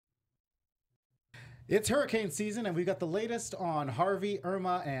It's hurricane season, and we've got the latest on Harvey,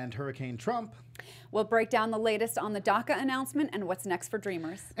 Irma, and Hurricane Trump. We'll break down the latest on the DACA announcement and what's next for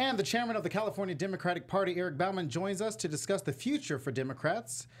Dreamers. And the chairman of the California Democratic Party, Eric Bauman, joins us to discuss the future for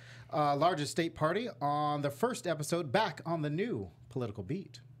Democrats' largest state party on the first episode back on the new Political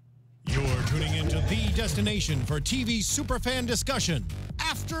Beat. You're tuning into the destination for TV superfan discussion,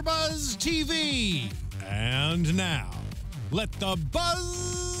 AFTERBUZZ TV. And now, let the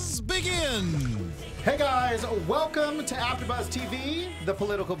buzz begin. Hey guys, welcome to AFTERBUZZ TV, the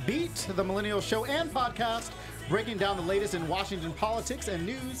Political Beat, the millennial show and podcast, breaking down the latest in Washington politics and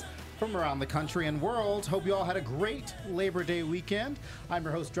news from around the country and world. Hope you all had a great Labor Day weekend. I'm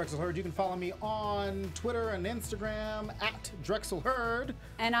your host, Drexel Hurd. You can follow me on Twitter and Instagram at Drexel Hurd.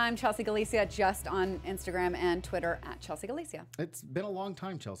 And I'm Chelsea Galicia, just on Instagram and Twitter at Chelsea Galicia. It's been a long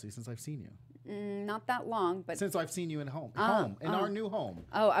time, Chelsea, since I've seen you. Not that long, but since I've seen you in our new home.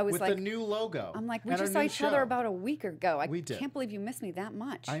 Oh, I was with like, the new logo. I'm like, we just saw each other about a week ago. I can't believe you missed me that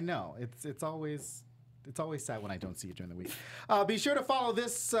much. I know. It's always sad when I don't see you during the week. Be sure to follow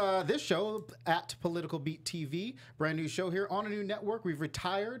this show at Political Beat TV. Brand new show here on a new network. We've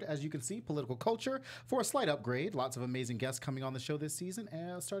retired, as you can see, political culture for a slight upgrade. Lots of amazing guests coming on the show this season,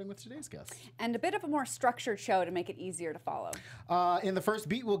 starting with today's guest. And a bit of a more structured show to make it easier to follow. In the first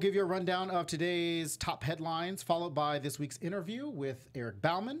beat, we'll give you a rundown of today's top headlines, followed by this week's interview with Eric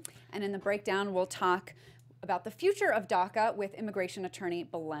Bauman. And in the breakdown, we'll talk about the future of DACA with immigration attorney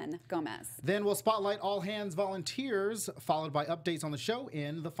Belen Gomez. Then we'll spotlight all hands volunteers, followed by updates on the show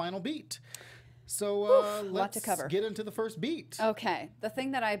in the final beat. So let's get into the first beat. Okay, the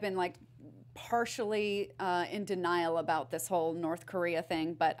thing that I've been like partially in denial about this whole North Korea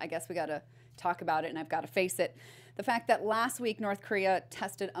thing, but I guess we got to talk about it and I've got to face it. The fact that last week North Korea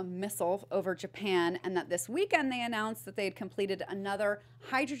tested a missile over Japan and that this weekend they announced that they had completed another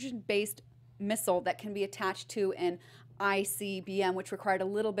hydrogen-based missile that can be attached to an ICBM, which required a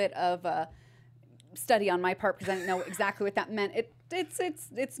little bit of study on my part because I didn't know exactly what that meant.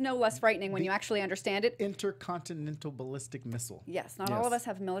 It's no less frightening when you actually understand it. Intercontinental ballistic missile. Yes, not all of us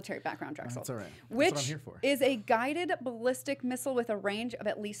have a military background, Drexel. That's all right. That's which what I'm here for. Is a guided ballistic missile with a range of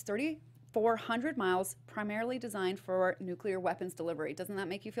at least 3,400 miles, primarily designed for nuclear weapons delivery. Doesn't that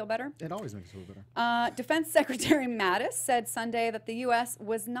make you feel better? It always makes me feel better. Defense Secretary Mattis said Sunday that the U.S.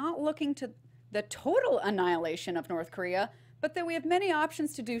 was not looking to the total annihilation of North Korea, but that we have many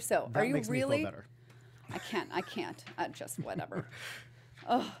options to do so. That Are you makes really? Me feel better. I can't. Just whatever.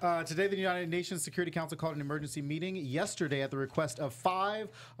 Today, the United Nations Security Council called an emergency meeting yesterday at the request of five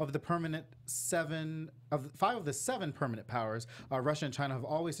of the seven permanent powers. Russia and China have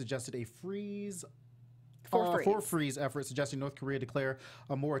always suggested a freeze. For-freeze effort, suggesting North Korea declare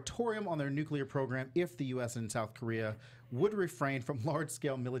a moratorium on their nuclear program if the U.S. and South Korea would refrain from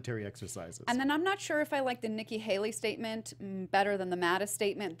large-scale military exercises. And then I'm not sure if I like the Nikki Haley statement better than the Mattis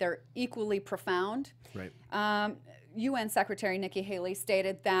statement. They're equally profound. Right. UN Secretary Nikki Haley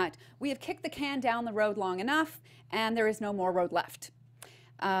stated that we have kicked the can down the road long enough and there is no more road left.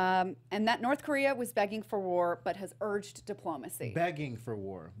 And that North Korea was begging for war but has urged diplomacy. Begging for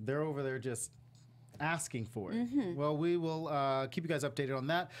war. They're over there just asking for it. Well, we will keep you guys updated on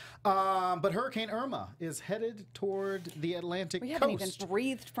that. But Hurricane Irma is headed toward the Atlantic coast. We haven't even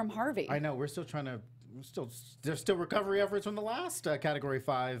breathed from Harvey. I know. We're still trying to. There's still recovery efforts from the last Category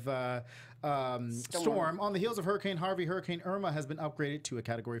 5 storm. On the heels of Hurricane Harvey, Hurricane Irma has been upgraded to a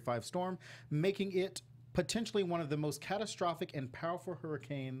Category 5 storm, making it potentially one of the most catastrophic and powerful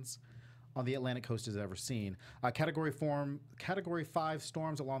hurricanes on the Atlantic coast has ever seen. Category 5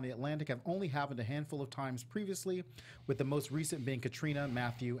 storms along the Atlantic have only happened a handful of times previously, with the most recent being Katrina,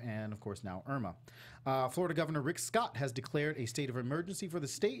 Matthew, and of course now Irma. Florida Governor Rick Scott has declared a state of emergency for the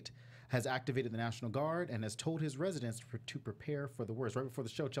state, has activated the National Guard, and has told his residents to prepare for the worst. Right before the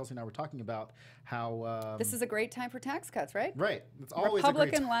show, Chelsea and I were talking about how this is a great time for tax cuts, right? Right. It's always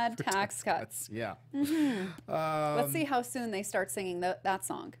Republican-led tax cuts. Yeah. Let's see how soon they start singing that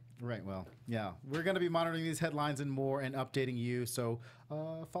song. Right, well, yeah. We're going to be monitoring these headlines and more and updating you, so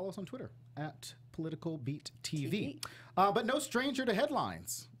follow us on Twitter at Political Beat TV. But no stranger to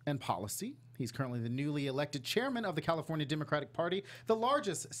headlines and policy. He's currently the newly elected chairman of the California Democratic Party, the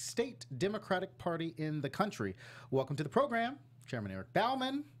largest state Democratic Party in the country. Welcome to the program, Chairman Eric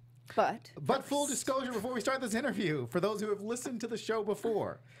Bauman. But full disclosure before we start this interview, for those who have listened to the show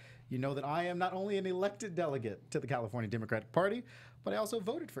before, you know that I am not only an elected delegate to the California Democratic Party, but I also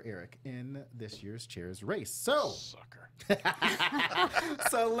voted for Eric in this year's chair's race. So, sucker.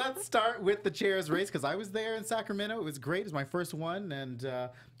 So let's start with the chair's race because I was there in Sacramento. It was great. It was my first one, and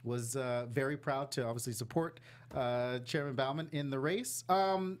was very proud to obviously support Chairman Bauman in the race.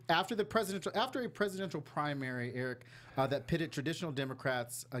 After a presidential primary, Eric, that pitted traditional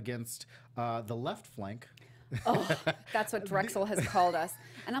Democrats against the left flank. Oh, that's what Drexel has called us.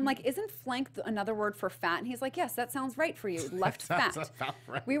 And I'm like, isn't flank another word for fat? And he's like, yes, that sounds right for you. Left fat.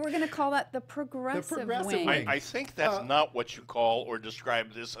 Right. We were going to call that the progressive wing. I think that's not what you call or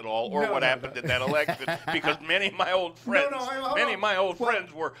describe this at all, or what happened in that election, because many of my old friends,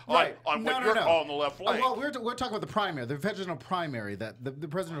 friends were on what you're calling the left flank. Well, we're talking about the primary, the presidential primary, that the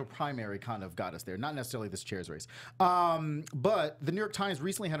presidential primary kind of got us there, not necessarily this chair's race. But the New York Times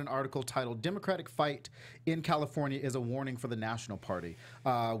recently had an article titled "Democratic Fight in California is a Warning for the National Party."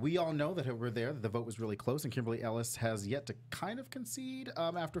 We all know that we're there, that the vote was really close, and Kimberly Ellis has yet to kind of concede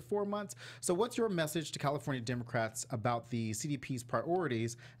after 4 months. So what's your message to California Democrats about the CDP's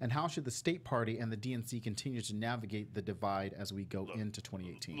priorities, and how should the state party and the DNC continue to navigate the divide as we go into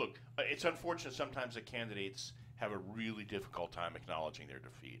 2018? Look, it's unfortunate sometimes that candidates have a really difficult time acknowledging their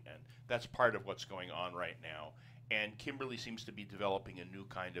defeat, and that's part of what's going on right now. And Kimberly seems to be developing a new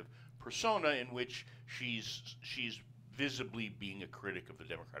kind of persona in which she's visibly being a critic of the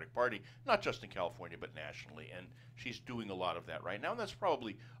Democratic Party, not just in California but nationally, and she's doing a lot of that right now, and that's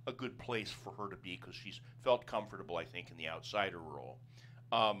probably a good place for her to be because she's felt comfortable, I think, in the outsider role.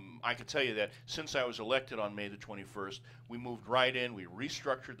 I can tell you that since I was elected on May the 21st, we moved right in. We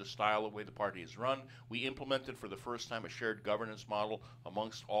restructured the style of the way the party is run. We implemented for the first time a shared governance model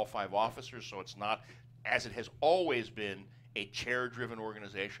amongst all 5 officers, so it's not, as it has always been, a chair-driven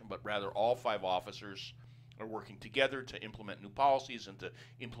organization, but rather all 5 officers are working together to implement new policies and to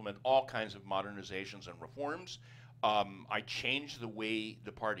implement all kinds of modernizations and reforms. I changed the way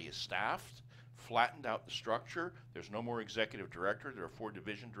the party is staffed, flattened out the structure. There's no more executive director. There are 4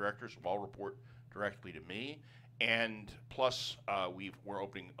 division directors who all report directly to me. And plus, we're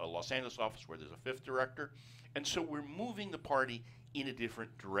opening a Los Angeles office where there's a 5th director. And so we're moving the party in a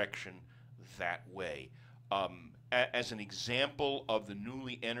different direction that way. As an example of the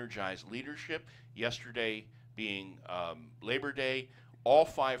newly energized leadership, yesterday being Labor Day, all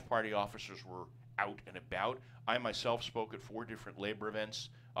 5 party officers were out and about. I myself spoke at 4 different labor events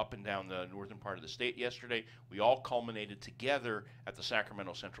up and down the northern part of the state yesterday. We all culminated together at the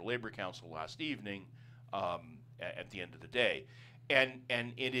Sacramento Central Labor Council last evening at the end of the day. And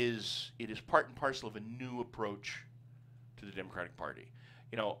it is part and parcel of a new approach to the Democratic Party.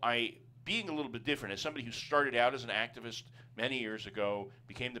 You know, being a little bit different, as somebody who started out as an activist many years ago,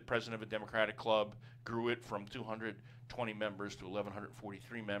 became the president of a Democratic club, grew it from 220 members to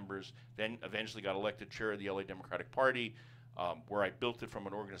 1,143 members, then eventually got elected chair of the LA Democratic Party, where I built it from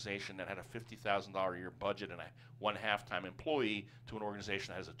an organization that had a $50,000 a year budget and a 1 half-time employee to an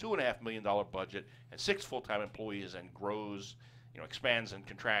organization that has a $2.5 million budget and 6 full-time employees and grows, expands and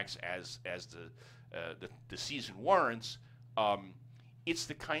contracts as the season warrants. It's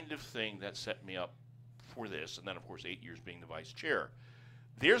the kind of thing that set me up for this, and then, of course, 8 years being the vice chair.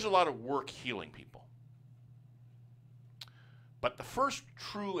 There's a lot of work healing people. But the first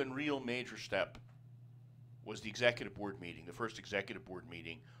true and real major step was the executive board meeting, the first executive board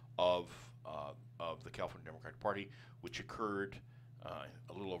meeting of the California Democratic Party, which occurred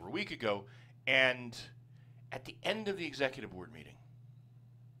a little over a week ago. And at the end of the executive board meeting,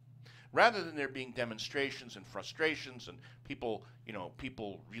 rather than there being demonstrations and frustrations and people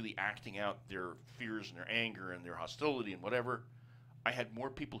really acting out their fears and their anger and their hostility and whatever, I had more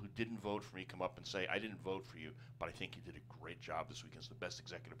people who didn't vote for me come up and say, I didn't vote for you, but I think you did a great job this week. It's the best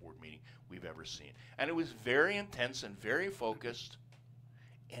executive board meeting we've ever seen. And it was very intense and very focused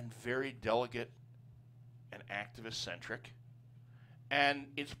and very delegate and activist-centric. And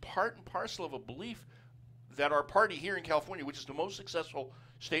it's part and parcel of a belief that our party here in California, which is the most successful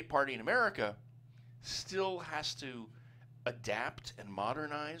state party in America, still has to adapt and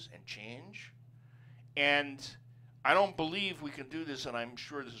modernize and change. And I don't believe we can do this, and I'm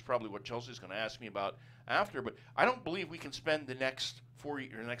sure this is probably what Chelsea's going to ask me about after, but I don't believe we can spend the next 4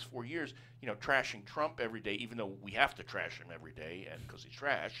 years, trashing Trump every day, even though we have to trash him every day, and because he's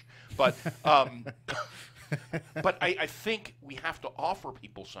trash. But but I think we have to offer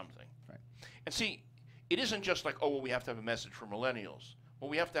people something. Right. And see, it isn't just like, we have to have a message for millennials.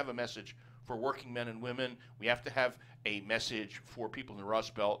 Well, we have to have a message for working men and women. We have to have a message for people in the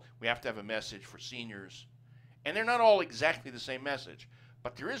Rust Belt. We have to have a message for seniors. And they're not all exactly the same message.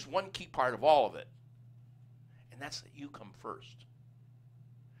 But there is one key part of all of it, and that's that you come first.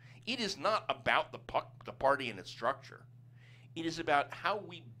 It is not about the party and its structure. It is about how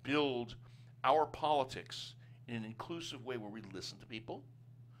we build our politics in an inclusive way where we listen to people,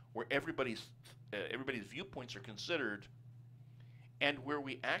 where everybody's viewpoints are considered, and where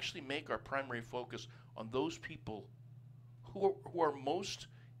we actually make our primary focus on those people who are most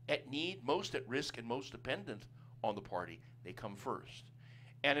at need, most at risk, and most dependent on the party. They come first.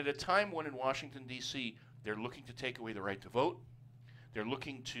 And at a time when in Washington, D.C., they're looking to take away the right to vote, they're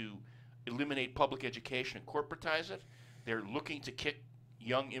looking to eliminate public education and corporatize it, they're looking to kick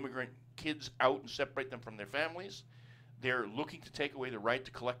young immigrant kids out and separate them from their families, they're looking to take away the right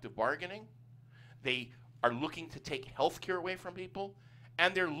to collective bargaining, they are looking to take health care away from people,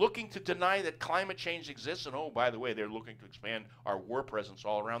 and they're looking to deny that climate change exists, and oh, by the way, they're looking to expand our war presence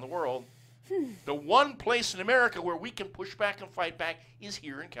all around the world. The one place in America where we can push back and fight back is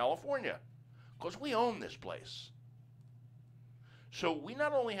here in California, because we own this place. So we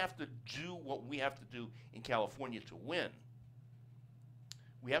not only have to do what we have to do in California to win,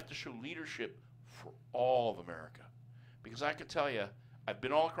 we have to show leadership for all of America. Because I can tell you, I've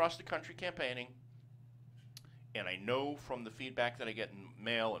been all across the country campaigning, and I know from the feedback that I get in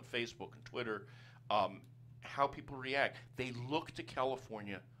mail and Facebook and Twitter how people react. They look to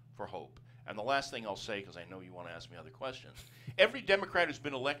California for hope. And the last thing I'll say, because I know you want to ask me other questions, every Democrat who's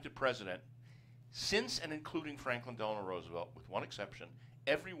been elected president since and including Franklin Delano Roosevelt, with one exception,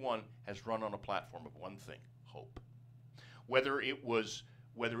 everyone has run on a platform of one thing: hope. Whether it was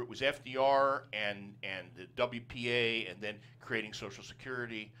FDR and the WPA and then creating Social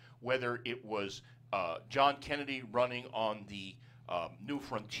Security, whether it was John Kennedy running on the New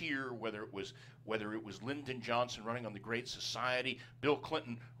Frontier, whether it was Lyndon Johnson running on the Great Society, Bill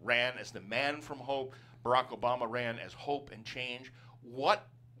Clinton ran as the man from hope, Barack Obama ran as hope and change. What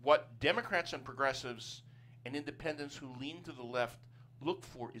Democrats and progressives and independents who lean to the left look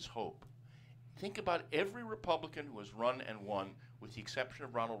for is hope. Think about every Republican who has run and won, with the exception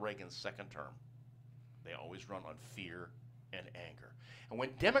of Ronald Reagan's second term. They always run on fear and anger. And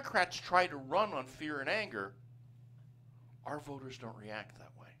when Democrats try to run on fear and anger, our voters don't react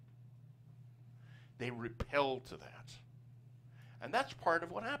that way. They repel to that. And that's part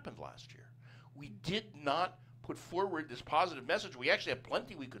of what happened last year. We did not put forward this positive message. We actually have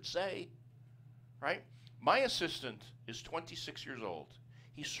plenty we could say, right? My assistant is 26 years old.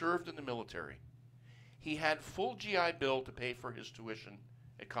 He served in the military. He had full GI Bill to pay for his tuition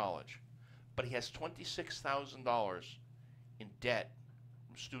at college, but he has $26,000 in debt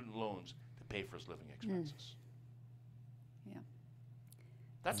from student loans to pay for his living expenses. Yeah.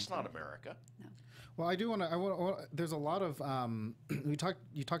 That's not America. No. Well, I do want to. There's a lot of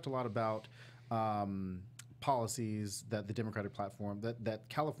you talked a lot about policies that the Democratic platform that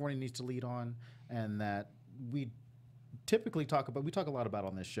California needs to lead on, and that we typically talk about. We talk a lot about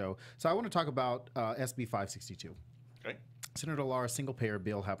on this show. So I want to talk about SB 562. Okay. Senator Lara's single-payer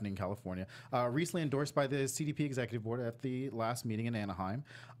bill happening in California, recently endorsed by the CDP Executive Board at the last meeting in Anaheim.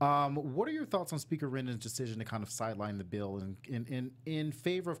 What are your thoughts on Speaker Rendon's decision to kind of sideline the bill in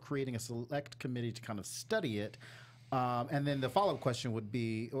favor of creating a select committee to kind of study it? And then the follow-up question would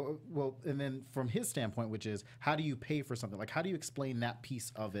be, well, and then from his standpoint, which is, how do you pay for something? Like, how do you explain that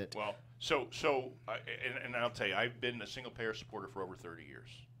piece of it? Well, and I'll tell you, I've been a single-payer supporter for over 30 years.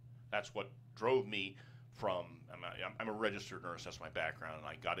 That's what drove me from, I'm a registered nurse, that's my background, and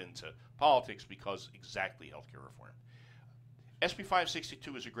I got into politics because exactly healthcare reform. SB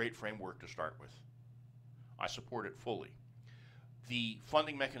 562 is a great framework to start with. I support it fully. The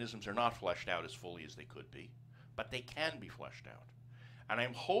funding mechanisms are not fleshed out as fully as they could be, but they can be fleshed out. And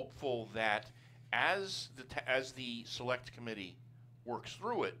I'm hopeful that as the select committee works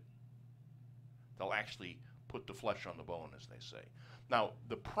through it, they'll actually put the flesh on the bone, as they say. Now,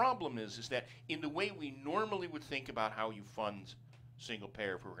 the problem is that in the way we normally would think about how you fund single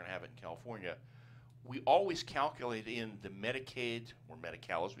payer, if we were going to have it in California, we always calculate in the Medicaid, or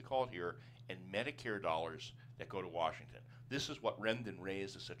Medi-Cal as we call it here, and Medicare dollars that go to Washington. This is what Rendon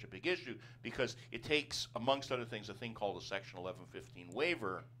raised as such a big issue, because it takes, amongst other things, a thing called a Section 1115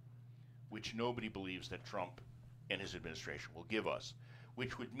 waiver, which nobody believes that Trump and his administration will give us,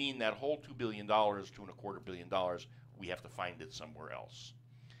 which would mean that whole $2 billion, $2.25 billion, we have to find it somewhere else.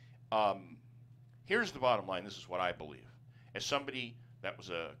 Here's the bottom line. This is what I believe. As somebody that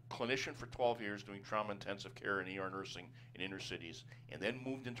was a clinician for 12 years doing trauma-intensive care and ER nursing in inner cities, and then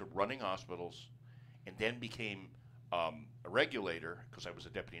moved into running hospitals, and then became a regulator, because I was a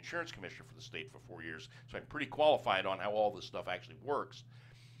deputy insurance commissioner for the state for 4 years, so I'm pretty qualified on how all this stuff actually works.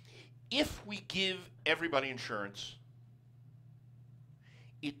 If we give everybody insurance,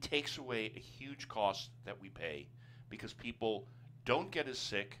 it takes away a huge cost that we pay, because people don't get as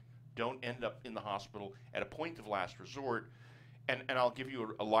sick, don't end up in the hospital at a point of last resort. And I'll give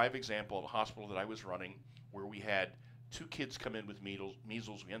you a live example of a hospital that I was running where we had 2 kids come in with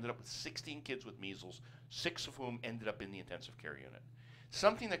measles. We ended up with 16 kids with measles, 6 of whom ended up in the intensive care unit.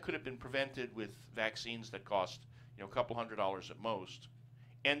 Something that could have been prevented with vaccines that cost, a couple $100s at most,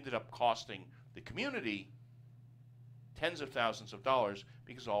 ended up costing the community tens of thousands of dollars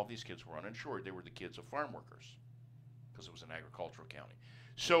because all of these kids were uninsured. They were the kids of farm workers because it was an agricultural county.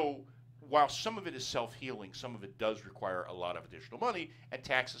 So while some of it is self-healing, some of it does require a lot of additional money, and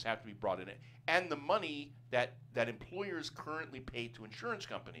taxes have to be brought in it. And the money that employers currently pay to insurance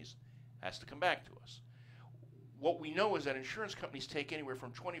companies has to come back to us. What we know is that insurance companies take anywhere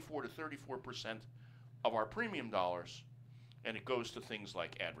from 24 to 34% of our premium dollars, and it goes to things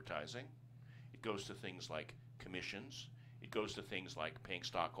like advertising, it goes to things like commissions, it goes to things like paying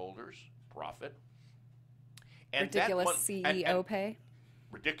stockholders, profit. And ridiculous that CEO pay.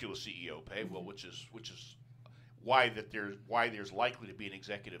 Ridiculous CEO pay, well, which is why there's likely to be an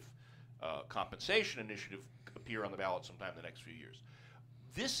executive compensation initiative appear on the ballot sometime in the next few years.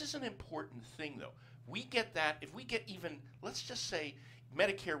 This is an important thing, though. We get that if we get even, let's just say,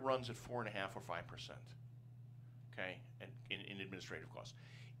 Medicare runs at 4.5 or 5%, okay, and in administrative costs.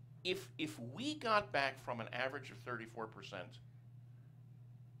 If we got back from an average of 34%,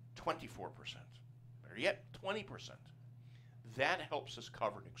 24%, better yet, 20%. That helps us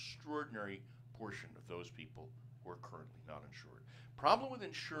cover an extraordinary portion of those people who are currently not insured. Problem with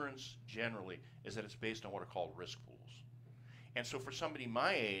insurance generally is that it's based on what are called risk pools. And so for somebody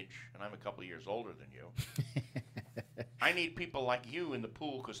my age, and I'm a couple of years older than you, I need people like you in the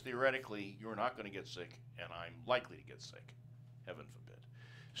pool because theoretically you're not going to get sick and I'm likely to get sick, heaven forbid.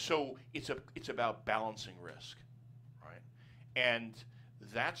 So it's about balancing risk, right? And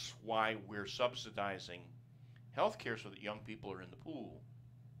that's why we're subsidizing healthcare so that young people are in the pool.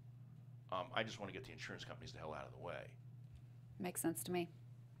 I just want to get the insurance companies the hell out of the way. Makes sense to me.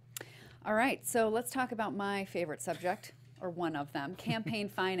 All right, so let's talk about my favorite subject, or one of them, campaign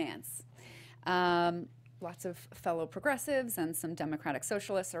finance. Lots of fellow progressives and some Democratic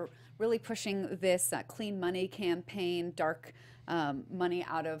socialists are really pushing this clean money campaign, dark money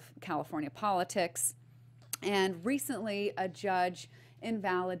out of California politics. And recently, a judge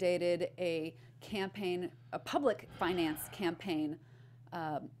invalidated a public finance campaign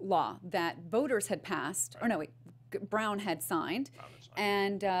law that voters had passed, or no, wait, Brown had signed,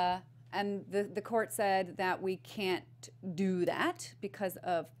 and the court said that we can't do that because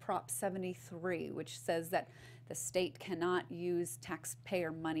of Prop 73, which says that the state cannot use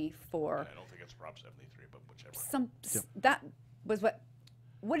taxpayer money for. I don't think it's Prop 73, but whichever. That was what.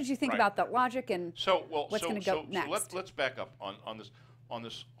 What did you think about that logic and what's going to go next? So let's back up on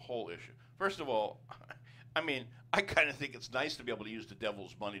this whole issue. First of all, I mean, I kind of think it's nice to be able to use the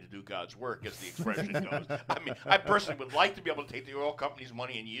devil's money to do God's work, as the expression goes. I mean, I personally would like to be able to take the oil company's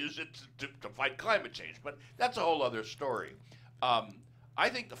money and use it to fight climate change, but that's a whole other story. I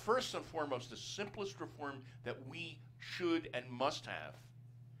think the first and foremost, the simplest reform that we should and must have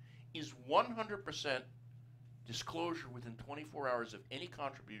is 100% disclosure within 24 hours of any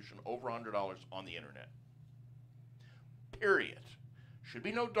contribution over $100 on the internet. Period. Should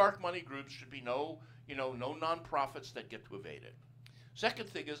be no dark money groups, should be no nonprofits that get to evade it. Second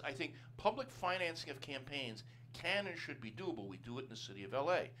thing is, I think public financing of campaigns can and should be doable. We do it in the city of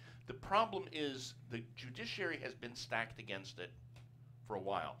LA. The problem is the judiciary has been stacked against it for a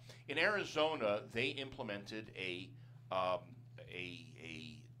while. In Arizona, they implemented a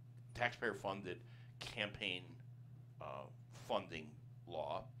taxpayer-funded campaign funding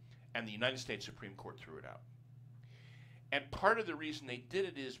law, and the United States Supreme Court threw it out. And part of the reason they did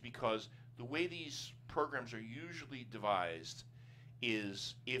it is because the way these programs are usually devised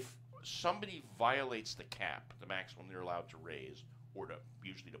is if somebody violates the cap, the maximum they're allowed to raise, or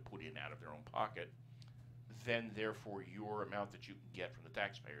usually to put in out of their own pocket, then therefore your amount that you can get from the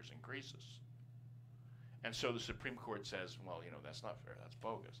taxpayers increases. And so the Supreme Court says, well, that's not fair, that's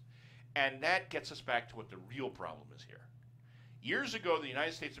bogus. And that gets us back to what the real problem is here. Years ago, the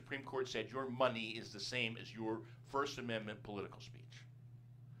United States Supreme Court said your money is the same as your First Amendment political speech.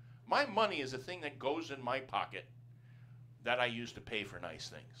 My money is a thing that goes in my pocket that I use to pay for nice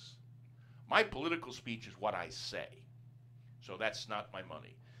things. My political speech is what I say. So that's not my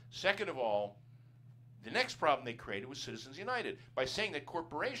money. Second of all, the next problem they created was Citizens United by saying that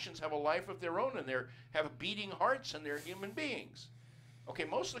corporations have a life of their own and they have beating hearts and they're human beings. Okay,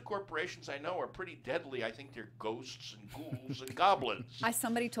 most of the corporations I know are pretty deadly. I think they're ghosts and ghouls and goblins.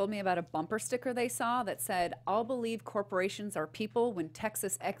 Somebody told me about a bumper sticker they saw that said, "I'll believe corporations are people when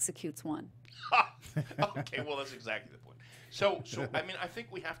Texas executes one." Okay, well, that's exactly the point. So I mean, I think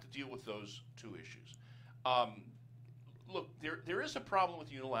we have to deal with those two issues. Look, there is a problem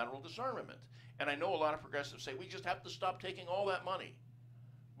with unilateral disarmament. And I know a lot of progressives say we just have to stop taking all that money.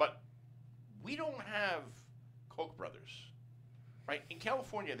 But we don't have Koch brothers, right? In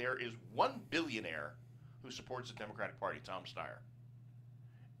California, there is one billionaire who supports the Democratic Party, Tom Steyer.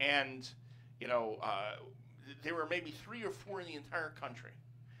 And, you know, there are maybe 3 or 4 in the entire country.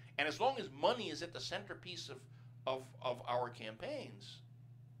 And as long as money is at the centerpiece of our campaigns,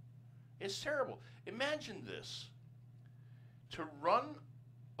 it's terrible. Imagine this. To run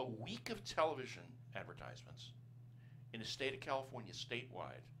a week of television advertisements in the state of California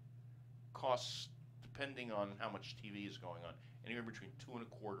statewide costs, depending on how much TV is going on, anywhere between $2.25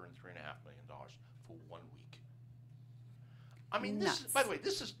 and $3.5 million for 1 week. I mean, this is, by the way,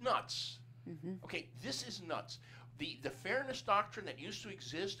 this is nuts. Okay, this is nuts. The fairness doctrine that used to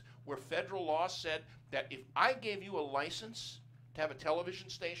exist, where federal law said that if I gave you a license to have a television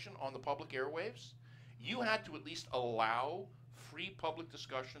station on the public airwaves, you had to at least allow free public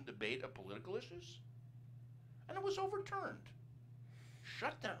discussion, debate of political issues, and it was overturned,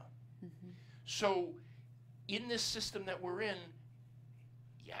 shut down. So in this system that we're in,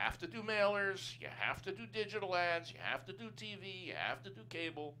 you have to do mailers, you have to do digital ads, you have to do TV, you have to do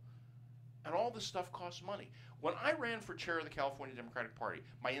cable, and all this stuff costs money. When I ran for chair of the California Democratic Party,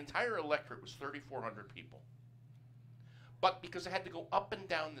 my entire electorate was 3,400 people. But because I had to go up and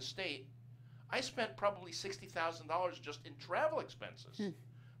down the state, I spent probably $60,000 just in travel expenses.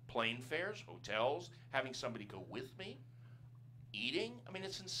 Plane fares, hotels, having somebody go with me, eating. I mean,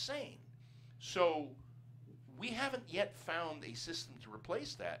 it's insane. So we haven't yet found a system to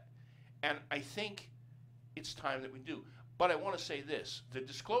replace that. And I think it's time that we do. But I want to say this. The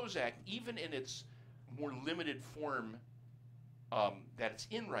Disclose Act, even in its more limited form that it's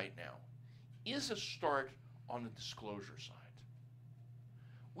in right now, is a start on the disclosure side.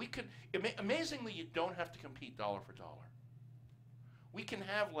 We could, amazingly, you don't have to compete dollar for dollar. We can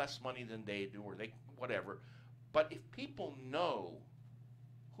have less money than they do, or they, whatever. But if people know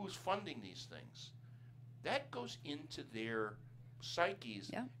who's funding these things, that goes into their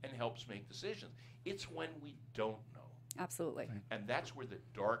psyches and helps make decisions. It's when we don't know. Absolutely. And that's where the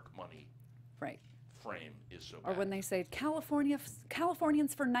dark money frame is so bad. Or when they say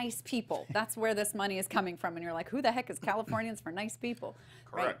Californians for nice people, that's where this money is coming from, and you're like, who the heck is Californians for nice people?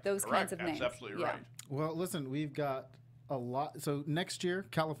 Correct. Right? Those kinds of names. That's absolutely right. Well, listen, we've got a lot. So next year,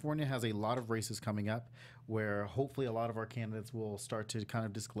 California has a lot of races coming up where hopefully a lot of our candidates will start to kind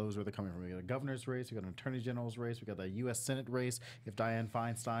of disclose where they're coming from. We got a governor's race, we got an attorney general's race, we got the U.S. Senate race. If Dianne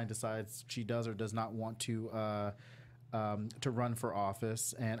Feinstein decides she does or does not want to run for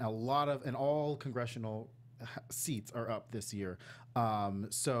office, and all congressional seats are up this year.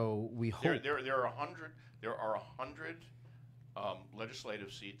 So we hope there are 100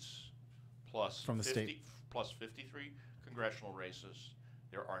 legislative seats plus from the 50, state plus 53 congressional races.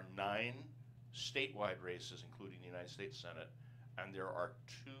 There are 9 statewide races, including the United States Senate, and there are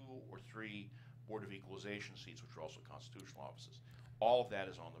 2 or 3 Board of Equalization seats, which are also constitutional offices. All of that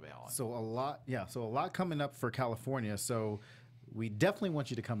is on the ballot. So a lot coming up for California. So we definitely want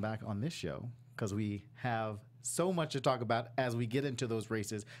you to come back on this show because we have so much to talk about as we get into those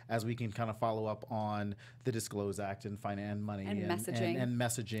races, as we can kind of follow up on the Disclose Act and finance money and messaging. And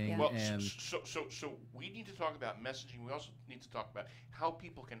messaging. Yeah. Well, and so we need to talk about messaging. We also need to talk about how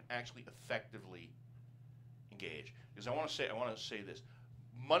people can actually effectively engage. Because I want to say this: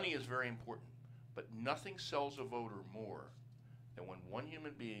 money is very important, but nothing sells a voter more than when one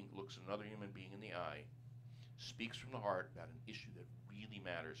human being looks another human being in the eye, speaks from the heart about an issue that really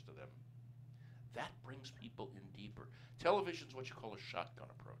matters to them. That brings people in deeper. Television's what you call a shotgun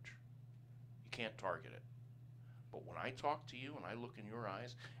approach. You can't target it. But when I talk to you and I look in your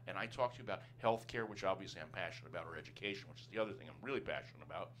eyes and I talk to you about health care, which obviously I'm passionate about, or education, which is the other thing I'm really passionate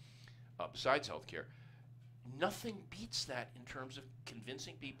about, besides health care, nothing beats that in terms of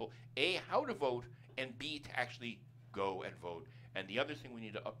convincing people, A, how to vote, and B, to actually go and vote. And the other thing we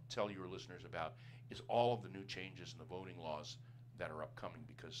need to tell your listeners about is all of the new changes in the voting laws that are upcoming,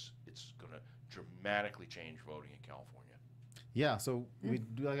 because it's going to dramatically change voting in California. Yeah, so we,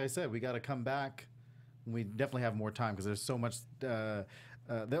 like I said, we got to come back. We definitely have more time because there's so much. I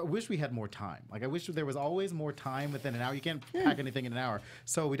wish we had more time. Like, I wish there was always more time within an hour. You can't pack anything in an hour.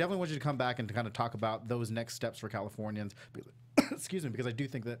 So we definitely want you to come back and to kind of talk about those next steps for Californians. Excuse me, because I do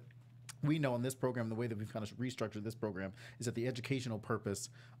think that we know in this program, the way that we've kind of restructured this program is that the educational purpose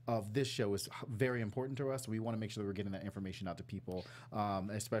of this show is very important to us. We want to make sure that we're getting that information out to people,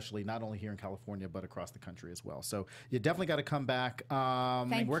 especially not only here in California, but across the country as well. So you definitely got to come back.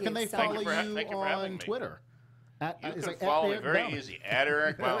 Where can they follow you on Twitter? You can follow me very Bauman. easy, at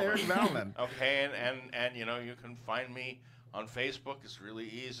Eric Bauman. Eric Bauman. Okay, and you know, you can find me on Facebook. It's really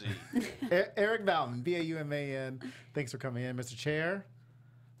easy. Eric Bauman, Bauman. Thanks for coming in, Mr. Chair.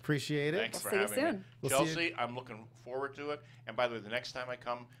 Appreciate it. Thanks We'll for see you having me. soon. Chelsea, I'm looking forward to it. And by the way, the next time I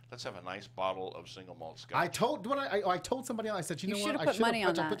come, let's have a nice bottle of single malt scotch. I told somebody else. I said, you know what? should have put money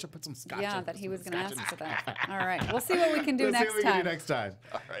on that. Put some scotch. Yeah, in, that he some was going to scotch ask in. for that. All right. We'll see what we can do We'll see next what we time. can do next time.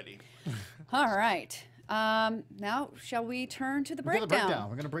 Alrighty. All right. Now, shall we turn to the breakdown?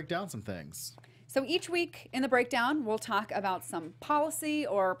 We're going to break down some things. So each week in the breakdown, we'll talk about some policy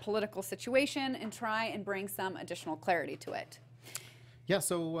or political situation and try and bring some additional clarity to it. Yeah,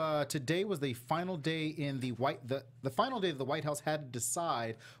 so today was the final day in the final day that the White House had to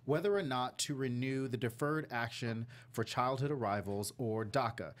decide whether or not to renew the Deferred Action for Childhood Arrivals, or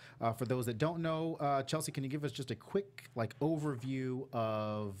DACA. For those that don't know, Chelsea, can you give us just a quick overview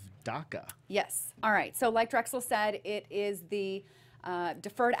of DACA? Yes. All right. So like Drexel said, it is the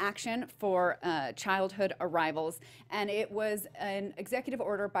deferred action for childhood arrivals, and it was an executive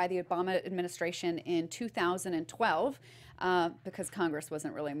order by the Obama administration in 2012 because Congress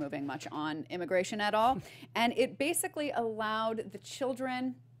wasn't really moving much on immigration at all, and it basically allowed the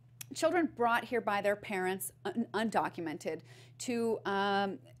children brought here by their parents undocumented to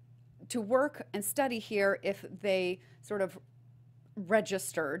work and study here if they sort of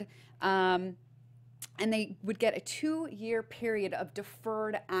registered. And they would get a 2-year period of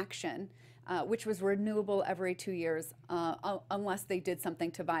deferred action, which was renewable every 2 years, unless they did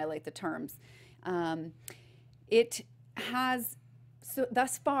something to violate the terms. It has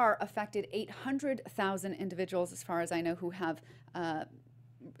thus far affected 800,000 individuals, as far as I know, who have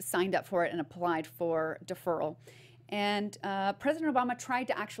signed up for it and applied for deferral. And President Obama tried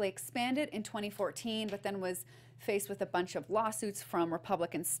to actually expand it in 2014, but then was faced with a bunch of lawsuits from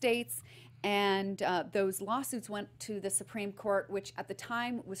Republican states. And those lawsuits went to the Supreme Court, which at the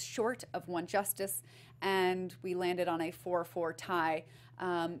time was short of one justice, and we landed on a 4-4 tie,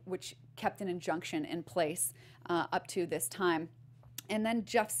 which kept an injunction in place up to this time. And then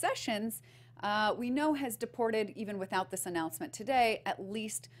Jeff Sessions, we know, has deported, even without this announcement today, at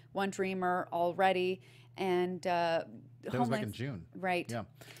least one Dreamer already. And that was back in June. Right. Yeah.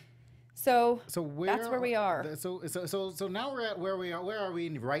 So where, that's where we are. So now we're at where we are. Where are we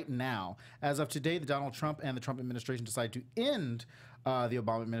right now? As of today, the Donald Trump and the Trump administration decided to end the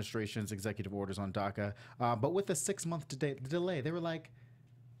Obama administration's executive orders on DACA, but with a 6-month delay. They were like,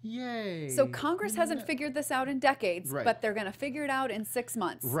 yay. So Congress hasn't figured this out in decades, Right. but they're going to figure it out in 6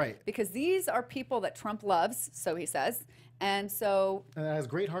 months. Right. Because these are people that Trump loves, so he says. And so... And has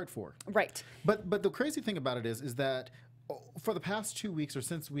great heart for. Right. But the crazy thing about it is that for the past 2 weeks, or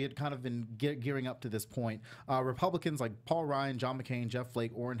since we had kind of been gearing up to this point, Republicans like Paul Ryan, John McCain, Jeff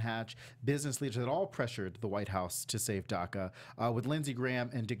Flake, Orrin Hatch, business leaders had all pressured the White House to save DACA, with Lindsey Graham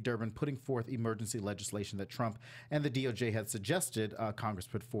and Dick Durbin putting forth emergency legislation that Trump and the DOJ had suggested Congress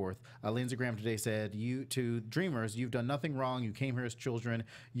put forth. Lindsey Graham today said, to Dreamers, you've done nothing wrong. You came here as children.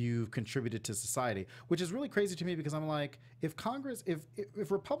 You've contributed to society, which is really crazy to me because I'm like, if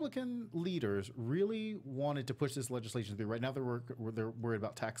Republican leaders really wanted to push this legislation through, right now they're worried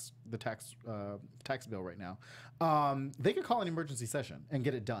about the tax bill right now. They could call an emergency session and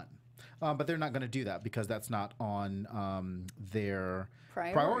get it done, but they're not going to do that because that's not on their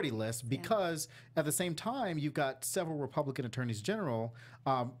priority list. Because at the same time, you've got several Republican attorneys general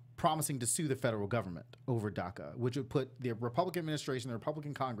promising to sue the federal government over DACA, which would put the Republican administration, the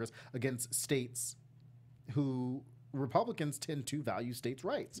Republican Congress against states who Republicans tend to value states'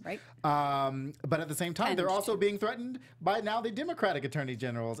 rights. Right. But at the same time, they're also being threatened by now the Democratic attorney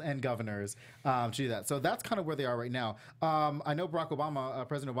generals and governors to do that. So that's kind of where they are right now. I know President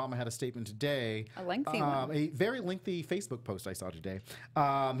Obama had a statement today. A lengthy one. A very lengthy Facebook post I saw today.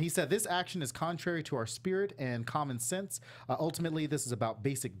 He said, this action is contrary to our spirit and common sense. Ultimately, this is about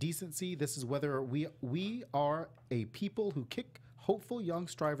basic decency. This is whether we are a people who kick hopeful young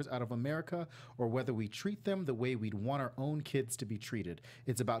strivers out of America, or whether we treat them the way we'd want our own kids to be treated.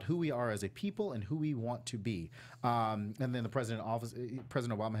 It's about who we are as a people and who we want to be. And then President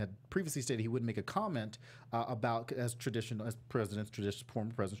Obama had previously stated he wouldn't make a comment about, as former presidents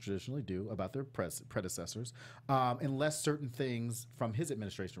traditionally do, about their predecessors, unless certain things from his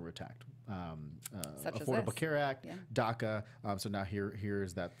administration were attacked. Such as Affordable this. Care Act, Yeah. DACA. So now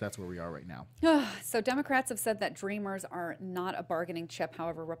here's that. That's where we are right now. So Democrats have said that Dreamers are not a bargaining chip.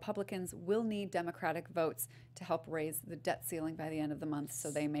 However, Republicans will need Democratic votes to help raise the debt ceiling by the end of the month, so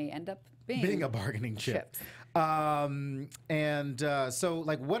they may end up being a bargaining chip. chips. So,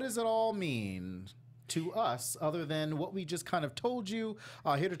 like, what does it all mean to us other than what we just kind of told you?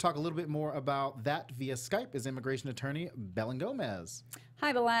 Here to talk a little bit more about that via Skype is immigration attorney Belen Gomez.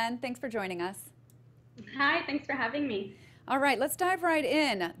 Hi, Belen. Thanks for joining us. Hi, thanks for having me. All right, let's dive right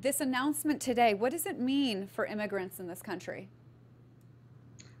in. This announcement today, what does it mean for immigrants in this country?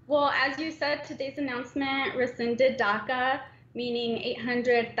 Well, as you said, today's announcement rescinded DACA, meaning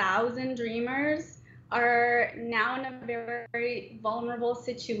 800,000 Dreamers are now in a very vulnerable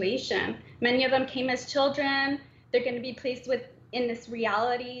situation. Many of them came as children. They're going to be placed in this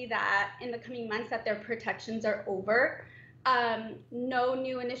reality that in the coming months that their protections are over. No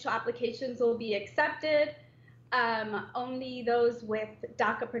new initial applications will be accepted. Only those with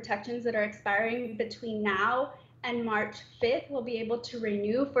DACA protections that are expiring between now and March 5th will be able to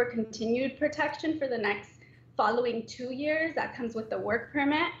renew for continued protection for the next following 2 years. That comes with the work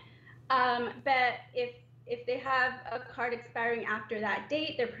permit. But if they have a card expiring after that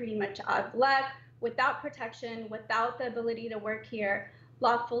date, they're pretty much out of luck, without protection, without the ability to work here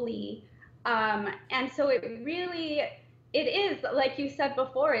lawfully. And so it is, like you said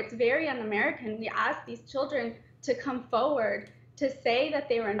before, it's very un-American. We ask these children to come forward, to say that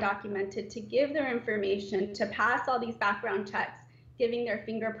they were undocumented, to give their information, to pass all these background checks, giving their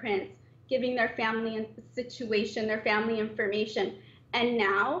fingerprints, giving their family situation, their family information. And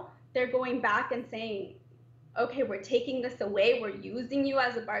now they're going back and saying, okay, we're taking this away. We're using you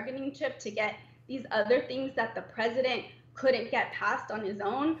as a bargaining chip to get these other things that the president couldn't get passed on his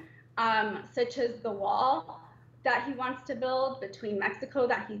own, such as the wall that he wants to build between Mexico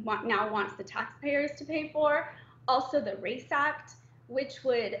that he now wants the taxpayers to pay for. Also the Race Act, which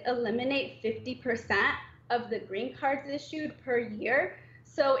would eliminate 50% of the green cards issued per year.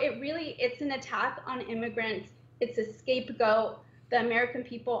 So it's an attack on immigrants. It's a scapegoat. The American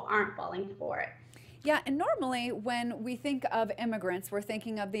people aren't falling for it. Yeah, and normally when we think of immigrants, we're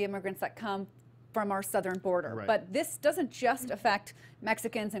thinking of the immigrants that come from our southern border. Right. But this doesn't just affect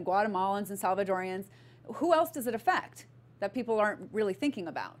Mexicans and Guatemalans and Salvadorians. Who else does it affect that people aren't really thinking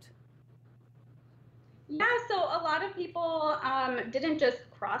about? Yeah, so a lot of people didn't just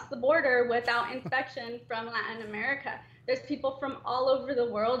cross the border without inspection from Latin America. There's people from all over the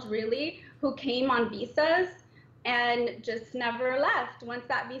world, really, who came on visas and just never left once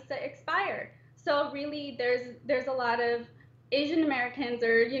that visa expired. So really, there's a lot of Asian Americans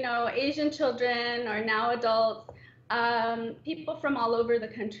or, Asian children or now adults, people from all over the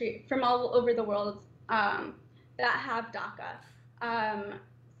country, from all over the world that have DACA.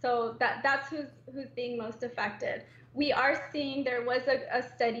 So that's who's being most affected. We are seeing, there was a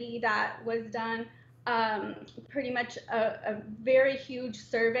study that was done, pretty much a very huge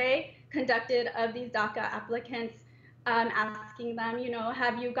survey conducted of these DACA applicants, asking them,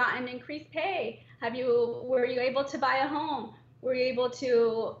 have you gotten increased pay? Were you able to buy a home? Were you able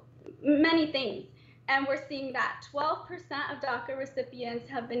to, many things. And we're seeing that 12% of DACA recipients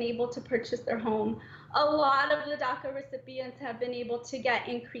have been able to purchase their home. A lot of the DACA recipients have been able to get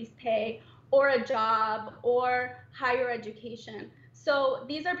increased pay or a job or higher education. So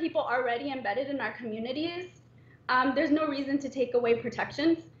these are people already embedded in our communities. There's no reason to take away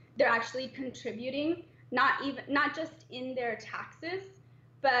protections. They're actually contributing, not just in their taxes,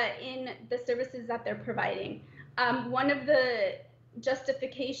 but in the services that they're providing. One of the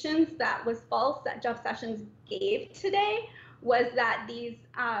justifications that was false that Jeff Sessions gave today was that these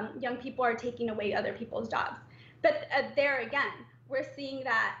young people are taking away other people's jobs. But there again, we're seeing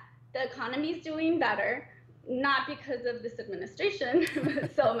that the economy is doing better, not because of this administration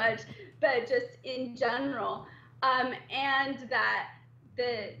so much, but just in general, and that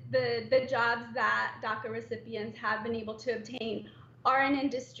the jobs that DACA recipients have been able to obtain are in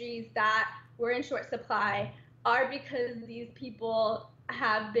industries that were in short supply, are because these people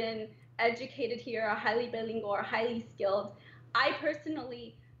have been educated here, are highly bilingual, or highly skilled. I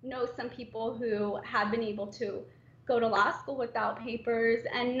personally know some people who have been able to go to law school without papers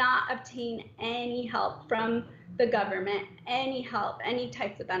and not obtain any help from the government, any help, any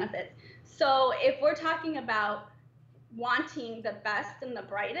types of benefits. So if we're talking about wanting the best and the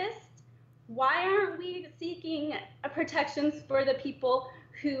brightest, why aren't we seeking protections for the people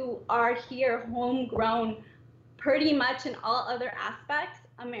who are here homegrown, pretty much in all other aspects,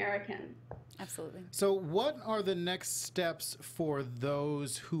 American? Absolutely. So what are the next steps for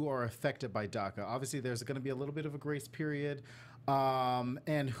those who are affected by DACA? Obviously, there's going to be a little bit of a grace period.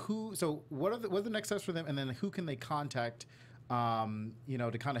 So what are the next steps for them? And then who can they contact,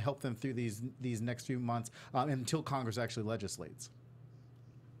 to kind of help them through these next few months until Congress actually legislates?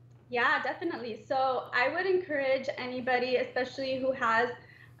 Yeah, definitely. So I would encourage anybody, especially who has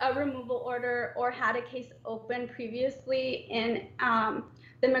a removal order or had a case open previously in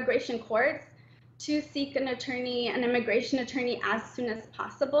the immigration courts, to seek an immigration attorney as soon as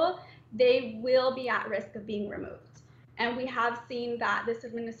possible. They will be at risk of being removed. And we have seen that this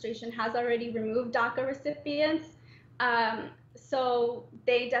administration has already removed DACA recipients So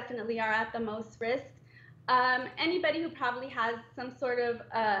they definitely are at the most risk. Anybody who probably has some sort of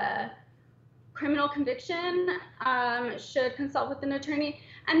criminal conviction should consult with an attorney,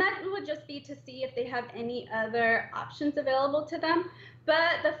 and that would just be to see if they have any other options available to them.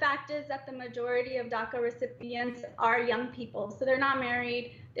 But the fact is that the majority of DACA recipients are young people, so they're not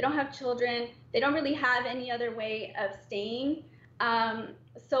married, they don't have children, they don't really have any other way of staying.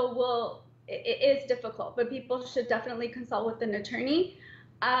 So it is difficult, but people should definitely consult with an attorney.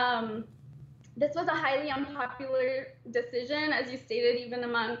 This was a highly unpopular decision, as you stated, even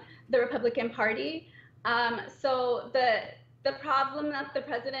among the Republican Party. So the problem that the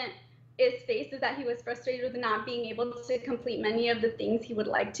president is faced is that he was frustrated with not being able to complete many of the things he would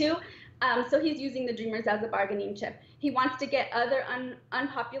like to. So he's using the Dreamers as a bargaining chip. He wants to get other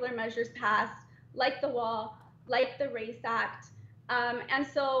unpopular measures passed, like the wall, like the Race Act. And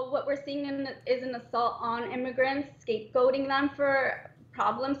so what we're seeing is an assault on immigrants, scapegoating them for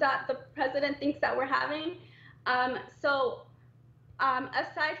problems that the president thinks that we're having.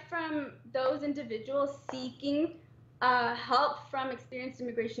 Aside from those individuals seeking help from experienced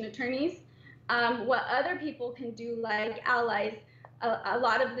immigration attorneys, what other people can do, like allies, a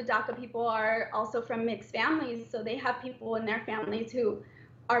lot of the DACA people are also from mixed families, so they have people in their families who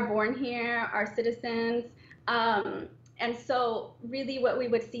are born here, are citizens, and so really what we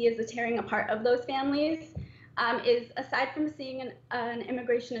would see is the tearing apart of those families. Is aside from seeing an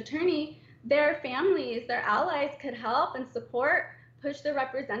immigration attorney, their families, their allies could help and support, push their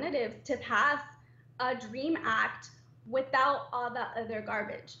representatives to pass a DREAM Act without all that other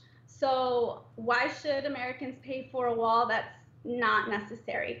garbage. So why should Americans pay for a wall that's not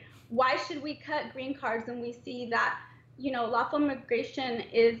necessary? Why should we cut green cards when we see that, lawful immigration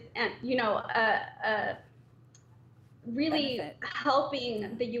is, really benefit,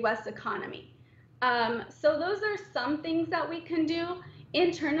 helping the U.S. economy? So those are some things that we can do.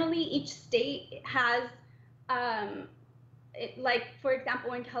 Internally, each state has, like, for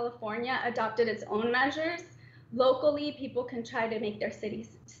example, in California, adopted its own measures. Locally, people can try to make their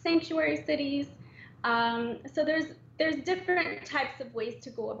cities sanctuary cities. So there's different types of ways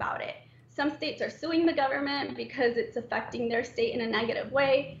to go about it. Some states are suing the government because it's affecting their state in a negative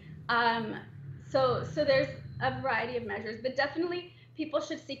way. So there's a variety of measures, but definitely people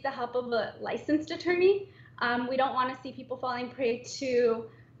should seek the help of a licensed attorney. We don't want to see people falling prey to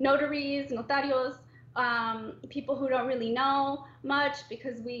notaries, notarios, people who don't really know much,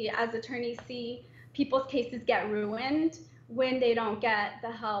 because we as attorneys see people's cases get ruined when they don't get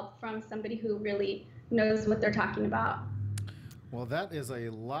the help from somebody who really knows what they're talking about. Well, that is a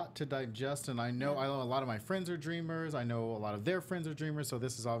lot to digest, and I know a lot of my friends are dreamers. I know a lot of their friends are dreamers, so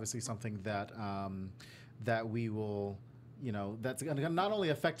this is obviously something that that we will, that's not only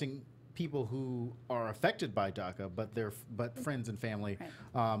affecting people who are affected by DACA, but friends and family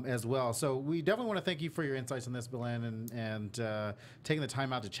as well. So we definitely want to thank you for your insights on this, Belen, and taking the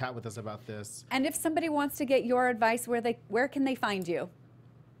time out to chat with us about this. And if somebody wants to get your advice, where can they find you?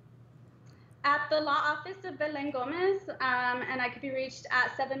 At the law office of Belen Gomez, and I could be reached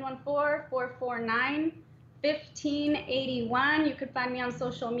at 714-449-1581. You could find me on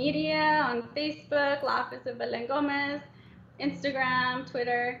social media, on Facebook, Law Office of Belen Gomez, Instagram,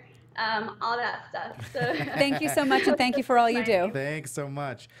 Twitter, all that stuff. So thank you so much, and thank you for all you do. Thanks so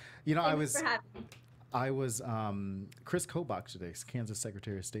much. Thanks for having me. I was Chris Kobach today, Kansas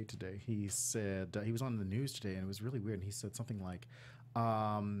Secretary of State today. He said he was on the news today, and it was really weird. And he said something like,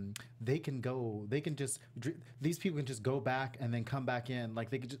 these people can just go back and then come back in, like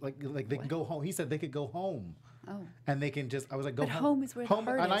they could just, like they can go home. He said they could go home. Oh. And they can just. I was like, go home. Home is where the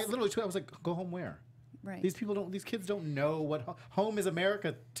heart is. And I literally, I was like, go home where? Right. These kids don't know what home is.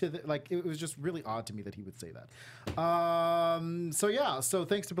 America it was just really odd to me that he would say that. So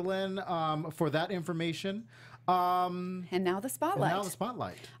thanks to Belen for that information. And now the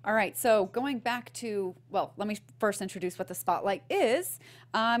spotlight. All right, so going back to, well, let me first introduce what the spotlight is.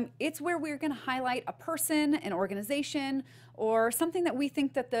 It's where we're going to highlight a person, an organization, or something that we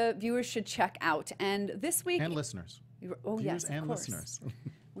think that the viewers should check out. And this week... And listeners. Oh, viewers yes, and of course. Listeners.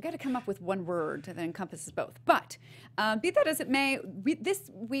 We got to come up with one word that encompasses both. But be that as it may,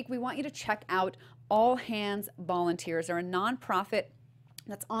 this week we want you to check out All Hands Volunteers. They're a nonprofit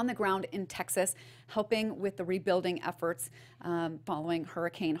that's on the ground in Texas, helping with the rebuilding efforts following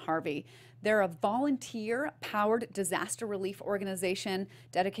Hurricane Harvey. They're a volunteer-powered disaster relief organization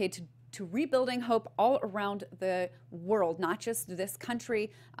dedicated to rebuilding hope all around the world, not just this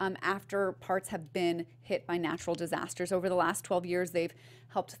country, after parts have been hit by natural disasters. Over the last 12 years, they've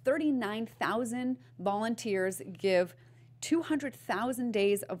helped 39,000 volunteers give 200,000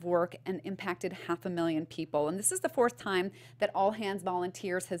 days of work and impacted 500,000 people. And this is the fourth time that All Hands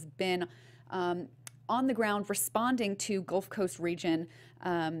Volunteers has been on the ground responding to Gulf Coast region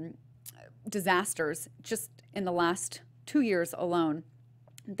disasters just in the last 2 years alone.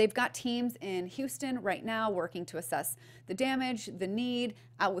 They've got teams in Houston right now working to assess the damage, the need,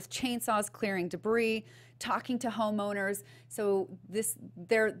 out with chainsaws clearing debris, talking to homeowners. So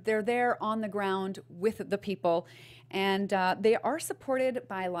they're there on the ground with the people, and they are supported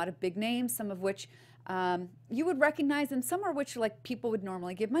by a lot of big names, some of which you would recognize, and some are which like people would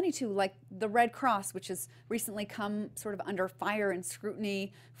normally give money to, like the Red Cross, which has recently come sort of under fire and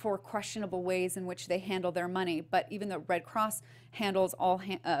scrutiny for questionable ways in which they handle their money. But even the Red Cross handles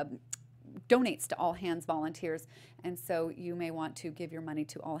donates to All Hands Volunteers, and so you may want to give your money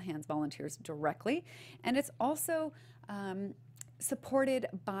to All Hands Volunteers directly. And it's also supported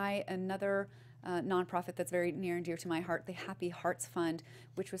by another nonprofit that's very near and dear to my heart, the Happy Hearts Fund,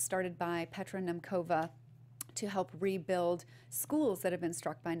 which was started by Petra Nemkova to help rebuild schools that have been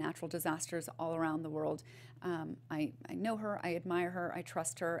struck by natural disasters all around the world. I know her, I admire her, I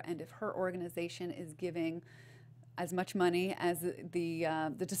trust her, and if her organization is giving as much money as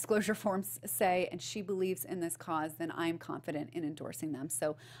the disclosure forms say, and she believes in this cause, then I'm confident in endorsing them.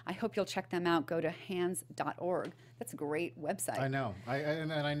 So I hope you'll check them out. Go to hands.org. That's a great website. I know.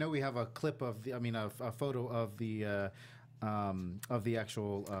 And I know we have a clip of a photo of the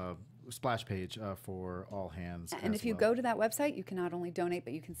actual splash page for All Hands. And if you go to that website, you can not only donate,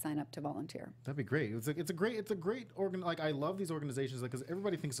 but you can sign up to volunteer. That'd be great. It's a great organ. Like, I love these organizations because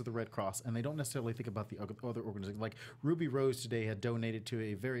everybody thinks of the Red Cross and they don't necessarily think about the other organizations. Like Ruby Rose today had donated to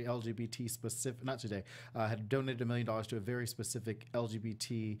a very LGBT specific. Not today. Had donated $1 million to a very specific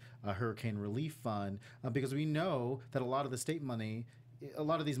LGBT hurricane relief fund because we know that a lot of the state money. A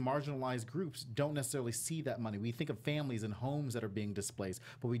lot of these marginalized groups don't necessarily see that money. We think of families and homes that are being displaced,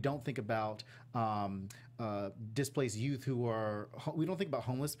 but we don't think about displaced youth who are. We don't think about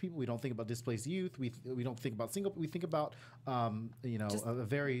homeless people. We don't think about displaced youth. We don't think about single. We think about a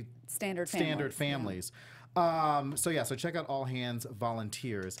very standard families. Yeah. So check out All Hands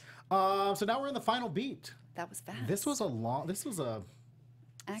Volunteers. So now we're in the final beat. That was fast. This was a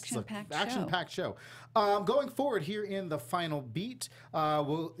action-packed show. Going forward here in the final beat,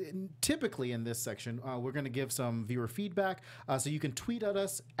 typically in this section, we're going to give some viewer feedback. So you can tweet at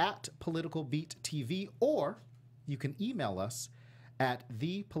us at PoliticalBeatTV, or you can email us at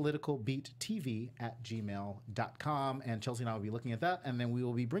thepoliticalbeattv@gmail.com. And Chelsea and I will be looking at that, and then we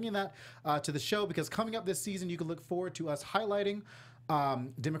will be bringing that to the show, because coming up this season, you can look forward to us highlighting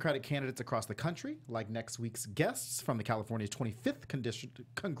Democratic candidates across the country, like next week's guests from the California's 25th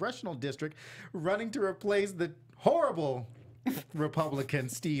congressional district, running to replace the horrible Republican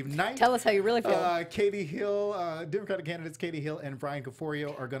Steve Knight. Tell us how you really feel. Katie Hill, Democratic candidates Katie Hill and Brian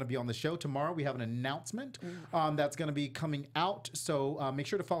Caforio are going to be on the show tomorrow. We have an announcement that's going to be coming out, so make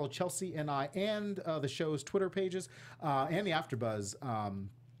sure to follow Chelsea and I and the show's Twitter pages and the AfterBuzz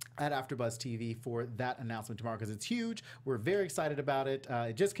at AfterBuzz TV for that announcement tomorrow, because it's huge. We're very excited about it.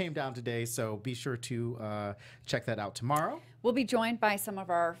 It just came down today, so be sure to check that out tomorrow. We'll be joined by some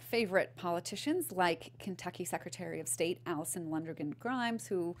of our favorite politicians, like Kentucky Secretary of State Allison Lundergan Grimes,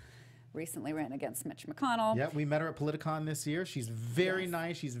 who recently ran against Mitch McConnell. Yeah, we met her at Politicon this year. She's very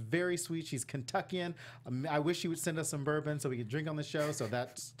nice. She's very sweet. She's Kentuckian. I wish she would send us some bourbon so we could drink on the show. So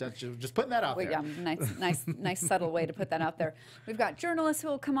that's just putting that out there. Yeah, nice subtle way to put that out there. We've got journalists who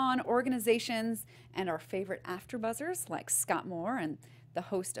will come on, organizations, and our favorite AfterBuzzers like Scott Moore and the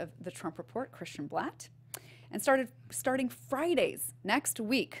host of The Trump Report, Christian Blatt. And starting Fridays next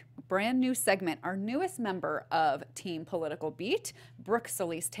week, brand new segment. Our newest member of Team Political Beat, Brooke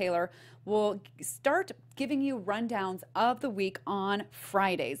Solis-Taylor, will start giving you rundowns of the week on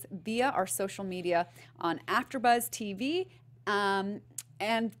Fridays via our social media on AfterBuzz TV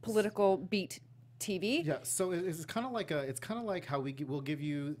and Political Beat TV. Yeah, so it's kind of like how we'll give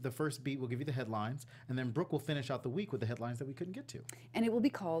you the first beat, we'll give you the headlines, and then Brooke will finish out the week with the headlines that we couldn't get to. And it will be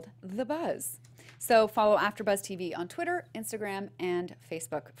called The Buzz. So follow AfterBuzz TV on Twitter, Instagram, and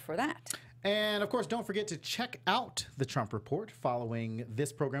Facebook for that. And, of course, don't forget to check out The Trump Report following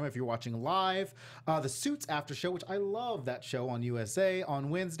this program if you're watching live. The Suits After Show, which I love that show on USA on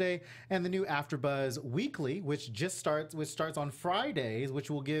Wednesday. And the new AfterBuzz Weekly, which starts on Fridays,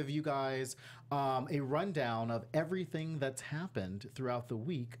 which will give you guys a rundown of everything that's happened throughout the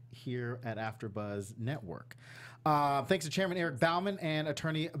week here at AfterBuzz Network. Thanks to Chairman Eric Bauman and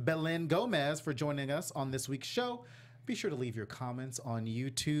Attorney Belen Gomez for joining us on this week's show. Be sure to leave your comments on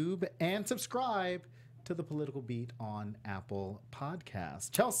YouTube and subscribe to The Political Beat on Apple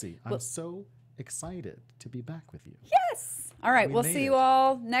Podcasts. Chelsea, I'm so excited to be back with you. Yes. All right. We We'll made see it. you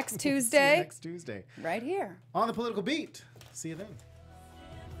all next See you Tuesday. next Tuesday. Right here. On the Political Beat. See you then.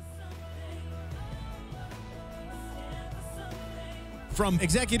 From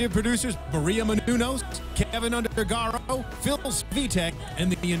executive producers Maria Menounos, Keven Undergaro, Phil Svitek,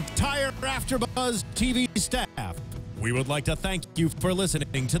 and the entire AfterBuzz TV staff, we would like to thank you for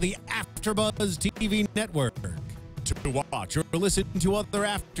listening to the AfterBuzz TV network. To watch or listen to other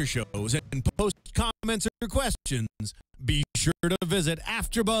after shows and post comments or questions, be sure to visit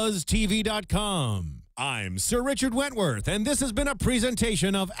AfterBuzzTV.com. I'm Sir Richard Wentworth, and this has been a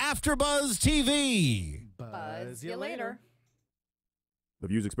presentation of AfterBuzz TV. Buzz you later. The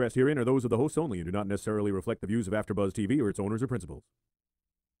views expressed herein are those of the hosts only and do not necessarily reflect the views of AfterBuzz TV or its owners or principals.